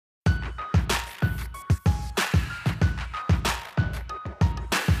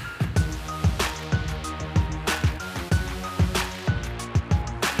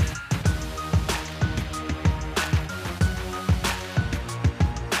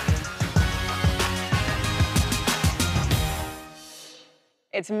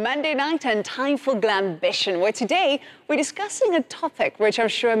It's Monday night and time for Glambition, where today we're discussing a topic which I'm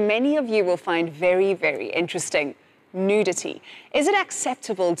sure many of you will find very, very interesting. Nudity. Is it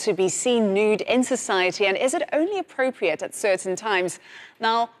acceptable to be seen nude in society, and is it only appropriate at certain times?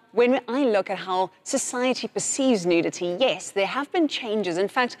 Now, when I look at how society perceives nudity, yes, there have been changes. In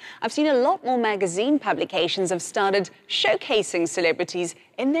fact, I've seen a lot more magazine publications have started showcasing celebrities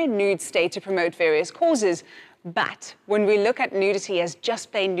in their nude state to promote various causes. But when we look at nudity as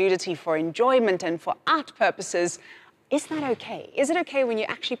just plain nudity for enjoyment and for art purposes, is that okay? Is it okay when you're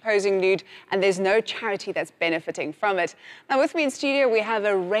actually posing nude and there's no charity that's benefiting from it? Now, with me in studio, we have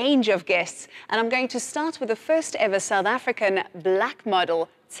a range of guests, and I'm going to start with the first ever South African black model,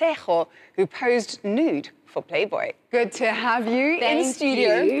 Jo, who posed nude for Playboy. Good to have you in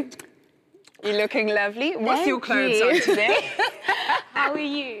studio. You're looking lovely with your clothes on today. How are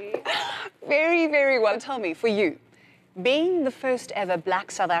you? Very, very well. Tell me, for you, being the first ever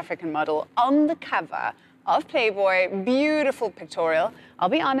black South African model on the cover of Playboy, beautiful pictorial, I'll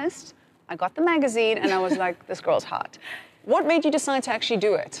be honest, I got the magazine and I was like, this girl's hot. What made you decide to actually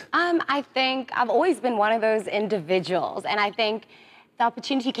do it? I think I've always been one of those individuals, and I think the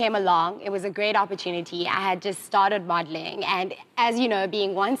opportunity came along. It was a great opportunity. I had just started modeling, and as you know,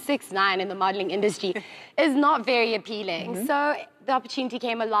 being 169 in the modeling industry is not very appealing. So the opportunity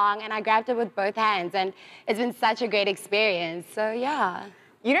came along and I grabbed it with both hands, and it's been such a great experience. So yeah.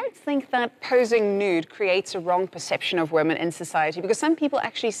 You don't think that posing nude creates a wrong perception of women in society? Because some people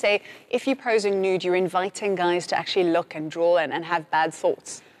actually say if you're posing nude, you're inviting guys to actually look and draw and have bad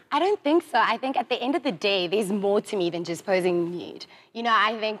thoughts. I don't think so. I think at the end of the day, there's more to me than just posing nude. You know,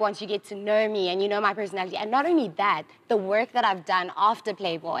 I think once you get to know me and you know my personality, and not only that, the work that I've done after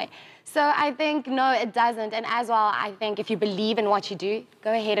Playboy. So I think, no, it doesn't. And as well, I think if you believe in what you do,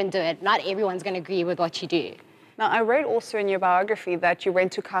 go ahead and do it. Not everyone's going to agree with what you do. Now, I read also in your biography that you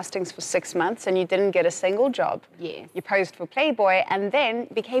went to castings for 6 months and you didn't get a single job. Yes. You posed for Playboy and then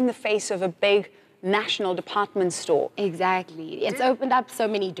became the face of a big national department store. Exactly. It's opened up so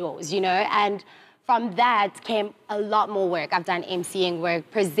many doors, you know, and from that came a lot more work. I've done emceeing work,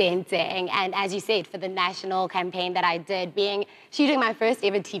 presenting, and as you said, for the national campaign that I did, shooting my first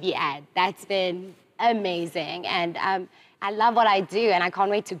ever TV ad. That's been amazing, and I love what I do, and I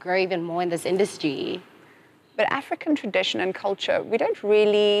can't wait to grow even more in this industry. But African tradition and culture, we don't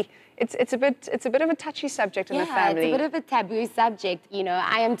really, it's a bit of a touchy subject in the family. Yeah, it's a bit of a taboo subject. You know,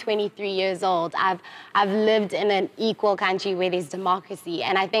 I am 23 years old. I've lived in an equal country where there's democracy,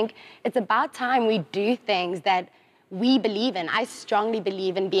 and I think it's about time we do things that we believe in. I strongly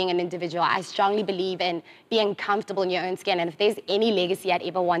believe in being an individual. I strongly believe in being comfortable in your own skin, and if there's any legacy I'd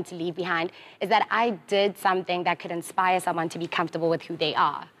ever want to leave behind, is that I did something that could inspire someone to be comfortable with who they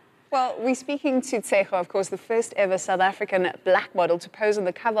are. Well, we're speaking to Jo, of course, the first ever South African black model to pose on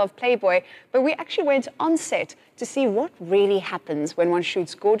the cover of Playboy, but we actually went on set to see what really happens when one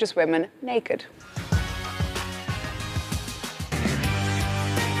shoots gorgeous women naked.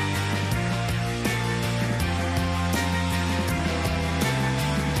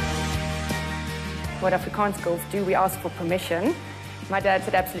 What Afrikaans girls do, we ask for permission. My dad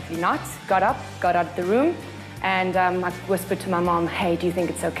said absolutely not, got up, got out of the room, and I whispered to my mom, hey, do you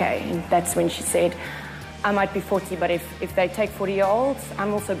think it's okay? And that's when she said, I might be 40, but if they take 40-year-olds,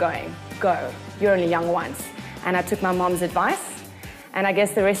 I'm also going. Go, you're only young once. And I took my mom's advice, and I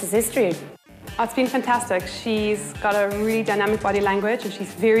guess the rest is history. Oh, it's been fantastic. She's got a really dynamic body language, and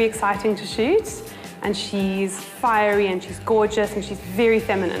she's very exciting to shoot. And she's fiery, and she's gorgeous, and she's very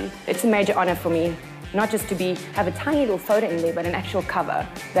feminine. It's a major honor for me, not just to have a tiny little photo in there, but an actual cover.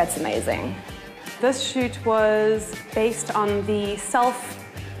 That's amazing. This shoot was based on the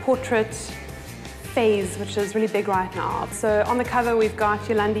self-portrait phase, which is really big right now. So on the cover, we've got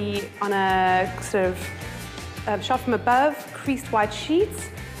Yolandi on a sort of shot from above, creased white sheets,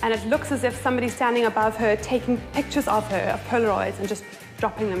 and it looks as if somebody's standing above her, taking pictures of her, of Polaroids, and just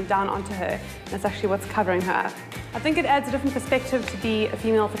dropping them down onto her. And that's actually what's covering her. I think it adds a different perspective to be a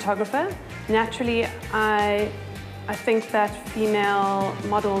female photographer. Naturally, I think that female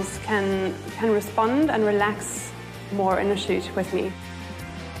models can respond and relax more in a shoot with me.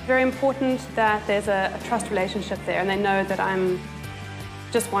 Very important that there's a trust relationship there, and they know that I'm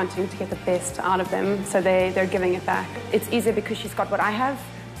just wanting to get the best out of them, so they're giving it back. It's easier because she's got what I have,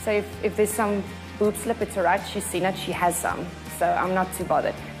 so if there's some boob slip, it's all right. She's seen it, she has some, so I'm not too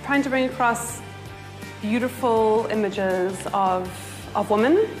bothered. Trying to bring across beautiful images of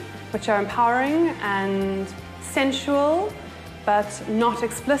women, which are empowering and sensual, but not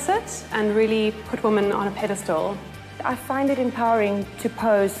explicit, and really put women on a pedestal. I find it empowering to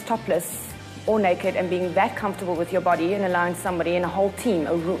pose topless or naked, and being that comfortable with your body and allowing somebody in a whole team,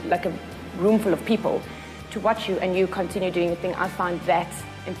 like a room full of people, to watch you and you continue doing your thing, I find that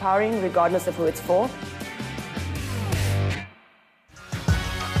empowering regardless of who it's for.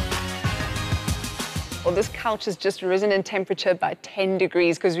 Well, this couch has just risen in temperature by 10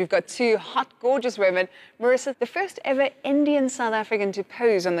 degrees because we've got two hot, gorgeous women. Marissa, the first ever Indian South African to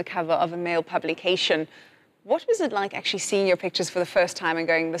pose on the cover of a male publication. What was it like actually seeing your pictures for the first time and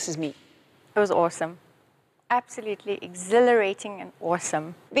going, this is me? It was awesome. Absolutely exhilarating and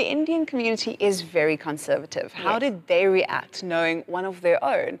awesome. The Indian community is very conservative. How Yes. did they react knowing one of their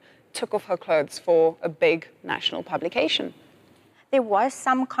own took off her clothes for a big national publication? There was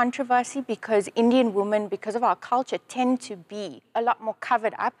some controversy because Indian women, because of our culture, tend to be a lot more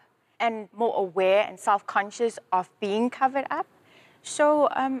covered up and more aware and self-conscious of being covered up. So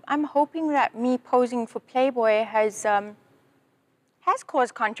I'm hoping that me posing for Playboy has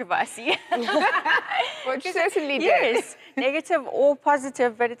caused controversy. Well, it certainly did. Yes, negative or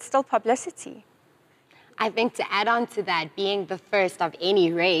positive, but it's still publicity. I think to add on to that, being the first of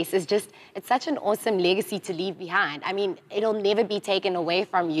any race is just, it's such an awesome legacy to leave behind. I mean, it'll never be taken away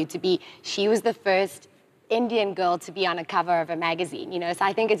from you to be, she was the first Indian girl to be on a cover of a magazine, you know, so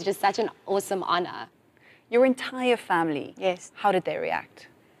I think it's just such an awesome honor. Your entire family, Yes. how did they react?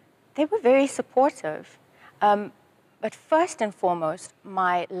 They were very supportive. But first and foremost,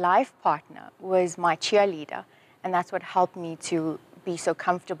 my life partner was my cheerleader, and that's what helped me to be so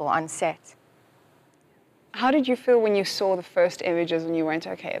comfortable on set. How did you feel when you saw the first images and you went,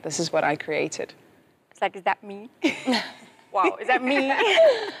 okay, this is what I created? It's like, is that me? Wow, is that me?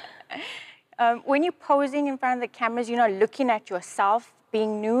 When you're posing in front of the cameras, you're not looking at yourself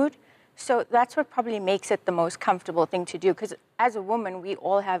being nude. So that's what probably makes it the most comfortable thing to do. Because as a woman, we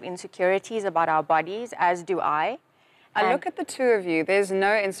all have insecurities about our bodies, as do I. I look at the two of you, there's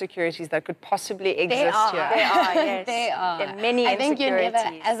no insecurities that could possibly exist They are. here. They are, yes. They are. There are many I think you're never,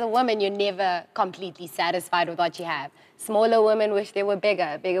 insecurities. as a woman, you're never completely satisfied with what you have. Smaller women wish they were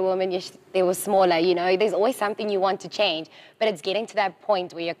bigger. Bigger women wish they were smaller, you know. There's always something you want to change, but it's getting to that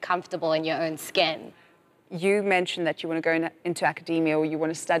point where you're comfortable in your own skin. You mentioned that you want to go into academia or you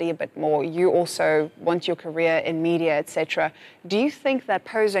want to study a bit more. You also want your career in media, etc. Do you think that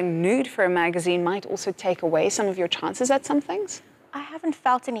posing nude for a magazine might also take away some of your chances at some things? I haven't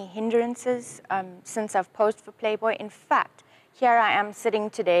felt any hindrances since I've posed for Playboy. In fact, here I am sitting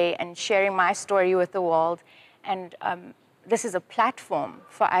today and sharing my story with the world. And this is a platform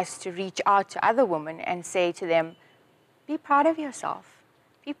for us to reach out to other women and say to them, be proud of yourself.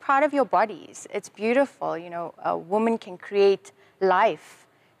 Be proud of your bodies. It's beautiful. You know, a woman can create life.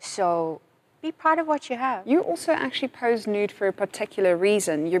 So be proud of what you have. You also actually posed nude for a particular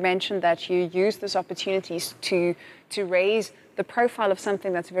reason. You mentioned that you use this opportunity to raise the profile of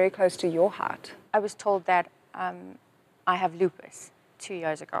something that's very close to your heart. I was told that I have lupus 2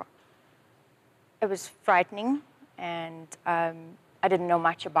 years ago. It was frightening, and I didn't know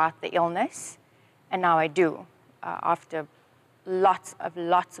much about the illness, and now I do. After lots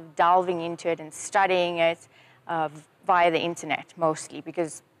of delving into it and studying it via the internet mostly,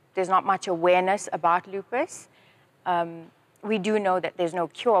 because there's not much awareness about lupus. We do know that there's no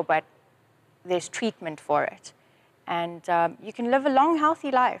cure, but there's treatment for it. And you can live a long,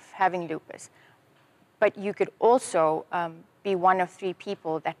 healthy life having lupus. But you could also be one of 3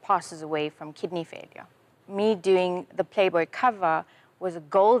 people that passes away from kidney failure. Me doing the Playboy cover was a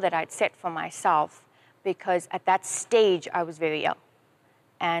goal that I'd set for myself, because at that stage, I was very ill.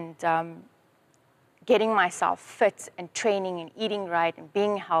 And getting myself fit and training and eating right and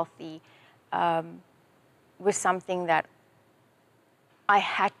being healthy was something that I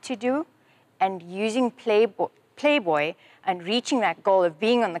had to do. And using Playboy and reaching that goal of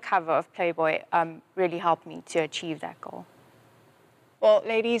being on the cover of Playboy really helped me to achieve that goal. Well,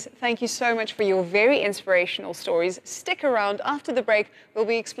 ladies, thank you so much for your very inspirational stories. Stick around. After the break, we'll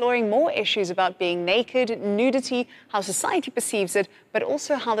be exploring more issues about being naked, nudity, how society perceives it, but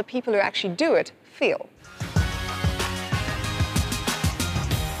also how the people who actually do it feel.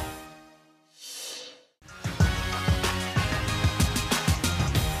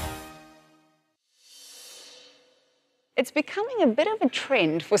 It's becoming a bit of a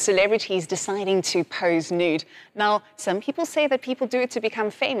trend for celebrities deciding to pose nude. Now, some people say that people do it to become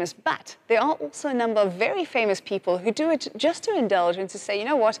famous, but there are also a number of very famous people who do it just to indulge and to say, you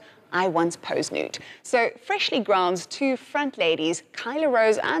know what, I once posed nude. So, Freshly Ground's 2 front ladies, Kyla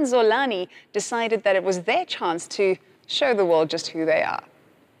Rose and Zolani, decided that it was their chance to show the world just who they are.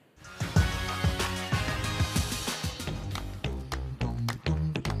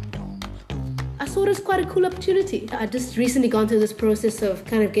 A saw it as quite a cool opportunity. I just recently gone through this process of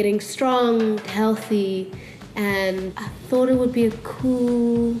kind of getting strong, healthy, and I thought it would be a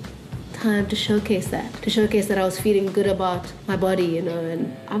cool time to showcase that I was feeling good about my body, you know,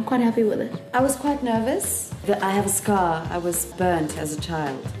 and I'm quite happy with it. I was quite nervous. I have a scar. I was burnt as a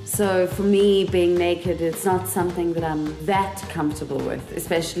child. So for me, being naked, it's not something that I'm that comfortable with,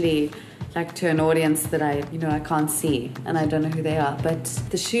 especially like to an audience that I can't see and I don't know who they are. But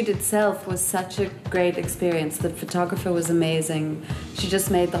the shoot itself was such a great experience. The photographer was amazing. She just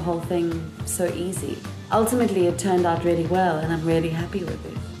made the whole thing so easy. Ultimately, it turned out really well and I'm really happy with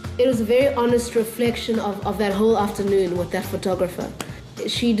it. It was a very honest reflection of that whole afternoon with that photographer.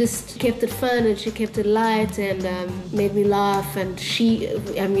 She just kept it fun and she kept it light and made me laugh. And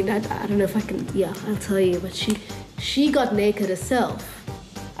I don't know if I can, I'll tell you, but she got naked herself.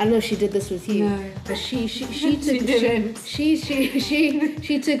 I don't know if she did this with you, but she took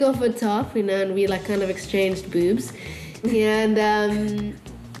she took off her top, you know, and we like kind of exchanged boobs, and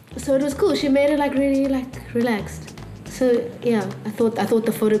so it was cool. She made it like really like relaxed. So yeah, I thought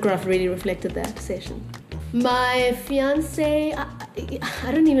the photograph really reflected that session. My fiance,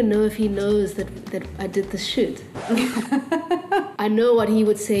 I don't even know if he knows that I did the shoot. I know what he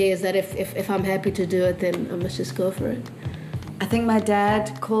would say is that if I'm happy to do it, then I must just go for it. I think my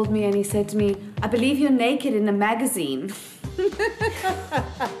dad called me and he said to me, "I believe you're naked in a magazine."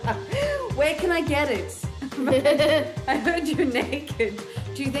 Where can I get it? I heard you're naked.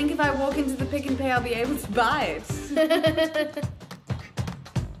 Do you think if I walk into the Pick and Pay I'll be able to buy it?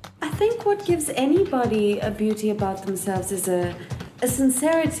 I think what gives anybody a beauty about themselves is a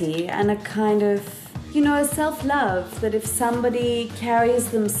sincerity and a kind of, a self-love, that if somebody carries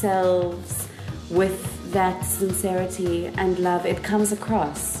themselves with that sincerity and love, it comes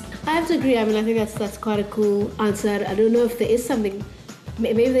across. I have to agree. I mean, I think that's quite a cool answer. I don't know if there is something,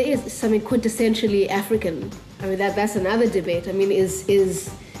 maybe there is something quintessentially African. I mean, that's another debate. I mean, am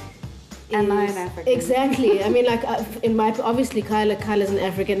I an African? Exactly. I mean, like, obviously, Kyla's an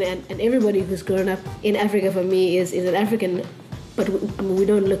African, and everybody who's grown up in Africa for me is an African, but we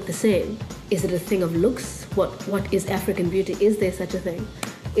don't look the same. Is it a thing of looks? What is African beauty? Is there such a thing?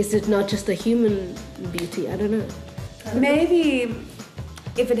 Is it not just a human beauty? I don't know. Maybe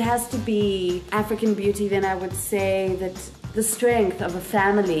if it has to be African beauty, then I would say that the strength of a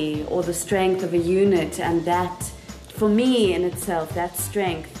family or the strength of a unit, and that, for me in itself, that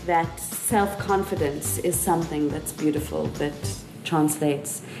strength, that self-confidence is something that's beautiful, that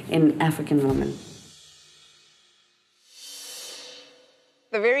translates in African women.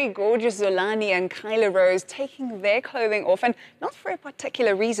 The very gorgeous Zolani and Kyla Rose taking their clothing off, and not for a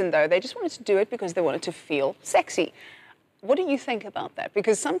particular reason though, they just wanted to do it because they wanted to feel sexy. What do you think about that?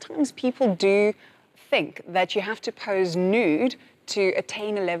 Because sometimes people do think that you have to pose nude to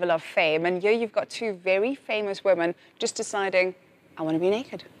attain a level of fame, and here you've got two very famous women just deciding, I want to be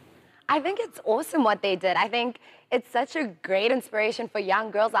naked. I think it's awesome what they did. I think it's such a great inspiration for young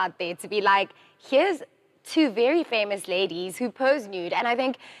girls out there to be like, here's two very famous ladies who pose nude, and I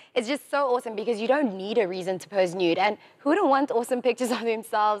think it's just so awesome because you don't need a reason to pose nude, and who wouldn't want awesome pictures of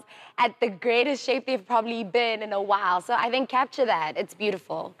themselves at the greatest shape they've probably been in a while? So I think capture that, it's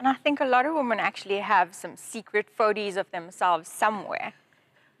beautiful. And I think a lot of women actually have some secret photos of themselves somewhere.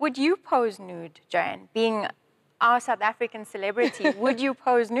 Would you pose nude, Jo-Ann? Being our South African celebrity, would you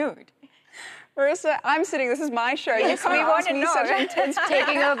pose nude? Marissa, I'm sitting, this is my show. Yes, you can't ask me such intense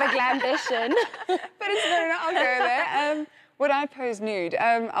taking over Glambition. But it's no, I'll go there. Would I pose nude?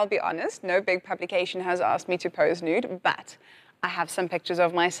 I'll be honest, no big publication has asked me to pose nude, but I have some pictures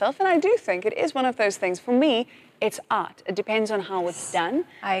of myself, and I do think it is one of those things. For me, it's art. It depends on how it's done.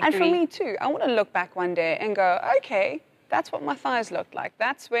 I agree. And for me too, I want to look back one day and go, okay, that's what my thighs looked like.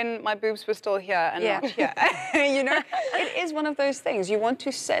 That's when my boobs were still here and not here. You know, it is one of those things. You want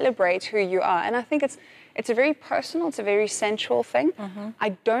to celebrate who you are. And I think it's a very personal, it's a very sensual thing.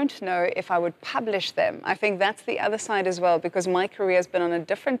 I don't know if I would publish them. I think that's the other side as well, because my career has been on a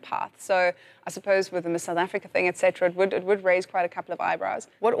different path. So I suppose within the South Africa thing, etc., it would raise quite a couple of eyebrows.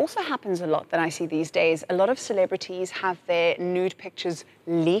 What also happens a lot that I see these days, a lot of celebrities have their nude pictures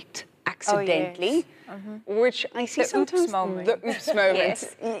leaked accidentally, which I see sometimes the oops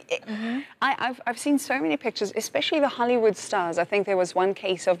moment. I've seen so many pictures, especially the Hollywood stars. I think there was one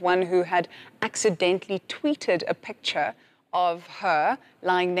case of one who had accidentally tweeted a picture of her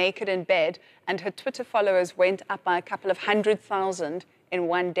lying naked in bed, and her Twitter followers went up by a couple of 100,000 in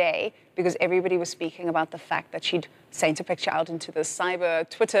one day because everybody was speaking about the fact that she'd sent a picture out into the cyber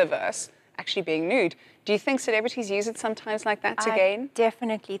Twitterverse actually being nude. Do you think celebrities use it sometimes like that to gain? I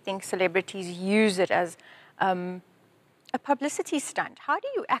definitely think celebrities use it as a publicity stunt. How do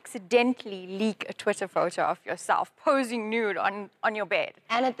you accidentally leak a Twitter photo of yourself posing nude on your bed?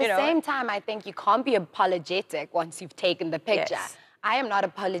 And at the same time, I think you can't be apologetic once you've taken the picture. Yes. I am not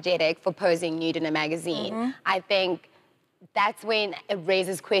apologetic for posing nude in a magazine. I think that's when it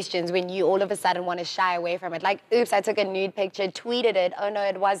raises questions, when you all of a sudden want to shy away from it. Like, oops, I took a nude picture, tweeted it. Oh, no,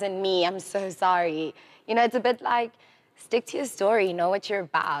 it wasn't me. I'm so sorry. You know, it's a bit like, stick to your story, know what you're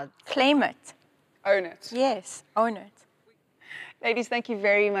about. Claim it. Own it. Yes, own it. Ladies, thank you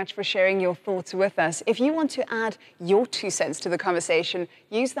very much for sharing your thoughts with us. If you want to add your 2 cents to the conversation,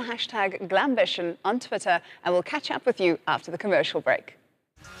 use the hashtag Glambition on Twitter, and we'll catch up with you after the commercial break.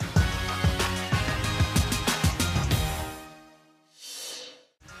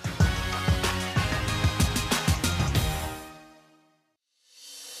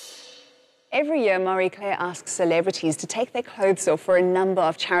 Every year, Marie-Claire asks celebrities to take their clothes off for a number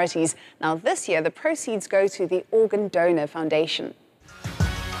of charities. Now, this year, the proceeds go to the Organ Donor Foundation.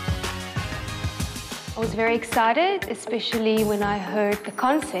 I was very excited, especially when I heard the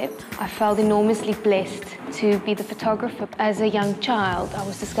concept. I felt enormously blessed to be the photographer. As a young child, I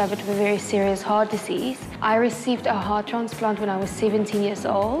was discovered with a very serious heart disease. I received a heart transplant when I was 17 years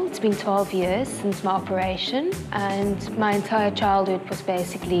old. It's been 12 years since my operation, and my entire childhood was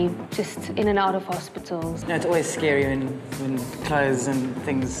basically just in and out of hospitals. You know, it's always scary when clothes and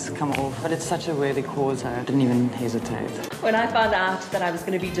things come off, but it's such a worthy cause, I didn't even hesitate. When I found out that I was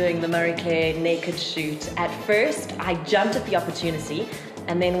going to be doing the Marie-Claire naked shoot, at first I jumped at the opportunity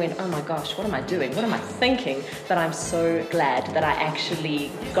and then went, oh my gosh, what am I doing? What am I thinking? But I'm so glad that I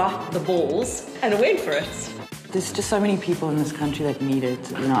actually got the balls and went for it. There's just so many people in this country that need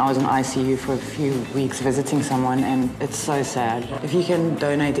it. You know, I was in ICU for a few weeks visiting someone, and it's so sad. If you can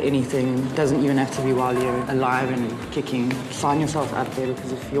donate anything, it doesn't even have to be while you're alive and kicking. Sign yourself up there,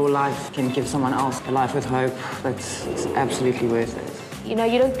 because if your life can give someone else a life with hope, it's absolutely worth it. You know,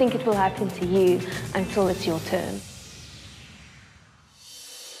 you don't think it will happen to you until it's your turn.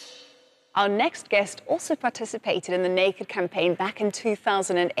 Our next guest also participated in the Naked campaign back in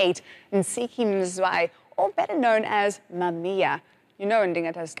 2008, Nsiki Mzwai, or better known as Mamia. You know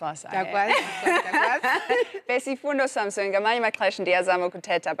ndinga tasixhosa. Besifundo Samsung ngamanye amaxesha ndiyazama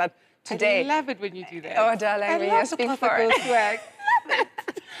ukuthetha, but today I love it when you do that. Oh darling, when you speak for it.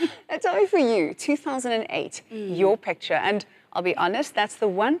 Tell me, for you, 2008, your picture, and I'll be honest, that's the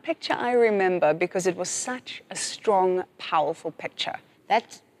one picture I remember because it was such a strong, powerful picture.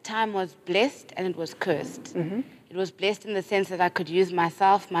 That time was blessed and it was cursed. It was blessed in the sense that I could use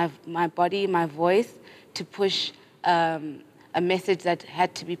myself, my body, my voice to push a message that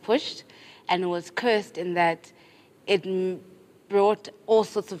had to be pushed, and it was cursed in that it brought all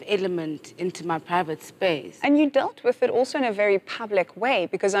sorts of element into my private space. And you dealt with it also in a very public way,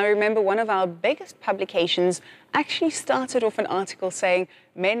 because I remember one of our biggest publications actually started off an article saying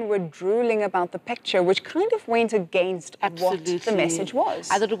men were drooling about the picture, which kind of went against what the message was.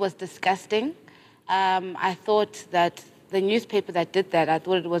 I thought it was disgusting. I thought that the newspaper that did that, I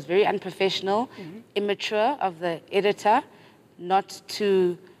thought it was very unprofessional, immature of the editor not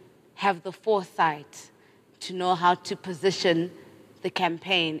to have the foresight to know how to position the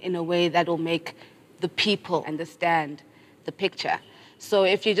campaign in a way that will make the people understand the picture. So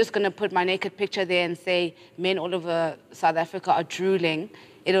if you're just going to put my naked picture there and say men all over South Africa are drooling,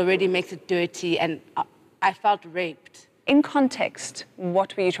 it already makes it dirty, and I felt raped. In context,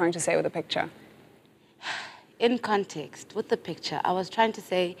 what were you trying to say with the picture? In context, with the picture, I was trying to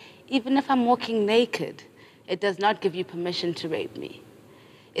say, even if I'm walking naked, it does not give you permission to rape me.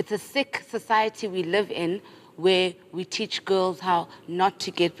 It's a sick society we live in, where we teach girls how not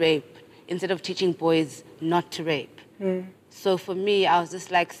to get raped instead of teaching boys not to rape. So for me, I was just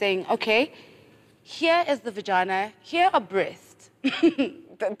like saying, okay, here is the vagina, here are breasts.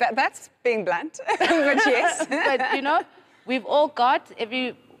 That's being blunt, but yes. But you know, we've all got,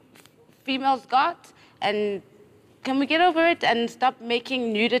 every female's got, and can we get over it and stop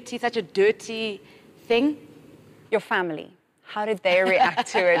making nudity such a dirty thing? Your family, how did they react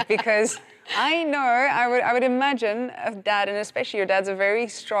to it? Because I know, I would imagine a dad, and especially your dad's a very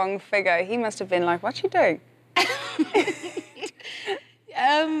strong figure. He must have been like, what's she doing?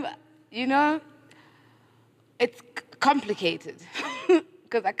 You know, it's complicated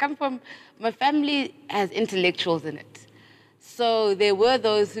because I come from, my family has intellectuals in it. So there were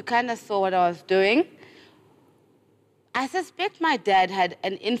those who kind of saw what I was doing. I suspect my dad had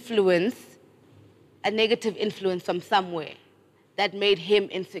an influence, a negative influence from somewhere that made him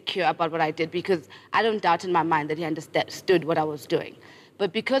insecure about what I did, because I don't doubt in my mind that he understood what I was doing.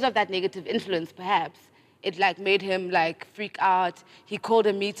 But because of that negative influence, perhaps, it like made him like freak out. He called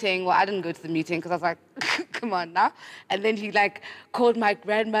a meeting. Well, I didn't go to the meeting because I was like, come on now. And then he like called my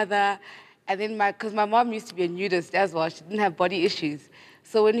grandmother, and then because my mom used to be a nudist as well, she didn't have body issues.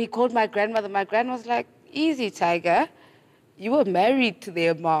 So when he called my grandma was like, easy, Tiger. You were married to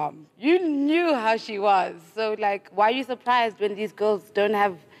their mom. You knew how she was. So like, why are you surprised when these girls don't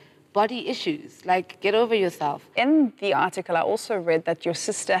have body issues? Like, get over yourself. In the article, I also read that your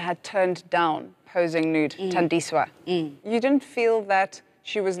sister had turned down posing nude, Tandiswa. You didn't feel that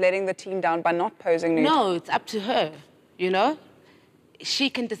she was letting the team down by not posing nude? No, it's up to her, you know?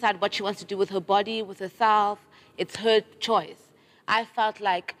 She can decide what she wants to do with her body, with herself. It's her choice. I felt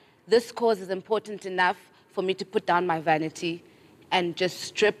like this cause is important enough for me to put down my vanity and just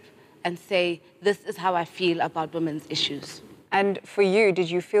strip and say, this is how I feel about women's issues. And for you, did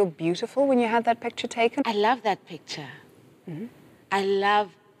you feel beautiful when you had that picture taken? I love that picture. I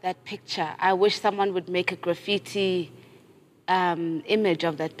love that picture. I wish someone would make a graffiti image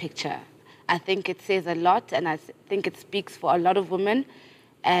of that picture. I think it says a lot, and I think it speaks for a lot of women.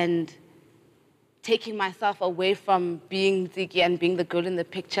 And taking myself away from being Ziggy and being the girl in the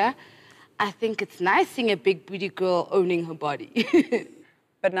picture, I think it's nice seeing a big booty girl owning her body.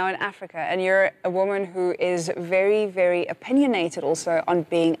 But now in Africa, and you're a woman who is very, very opinionated also on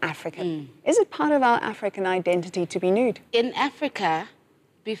being African. Is it part of our African identity to be nude? In Africa,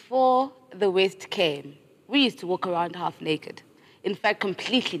 before the West came, we used to walk around half naked. In fact,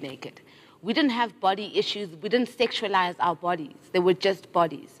 completely naked. We didn't have body issues. We didn't sexualize our bodies. They were just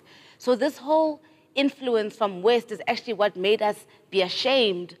bodies. So this whole influence from West is actually what made us be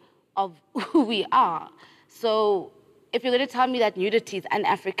ashamed of who we are. So if you're going to tell me that nudity is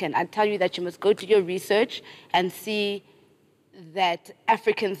un-African, I'd tell you that you must go do your research and see that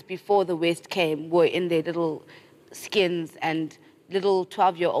Africans before the West came were in their little skins, and little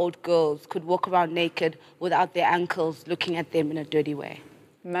 12-year-old girls could walk around naked without their uncles looking at them in a dirty way.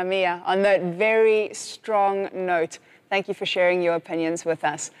 Mamia, on that very strong note, thank you for sharing your opinions with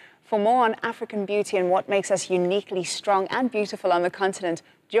us. For more on African beauty and what makes us uniquely strong and beautiful on the continent,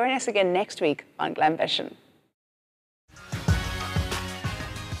 join us again next week on Glambition.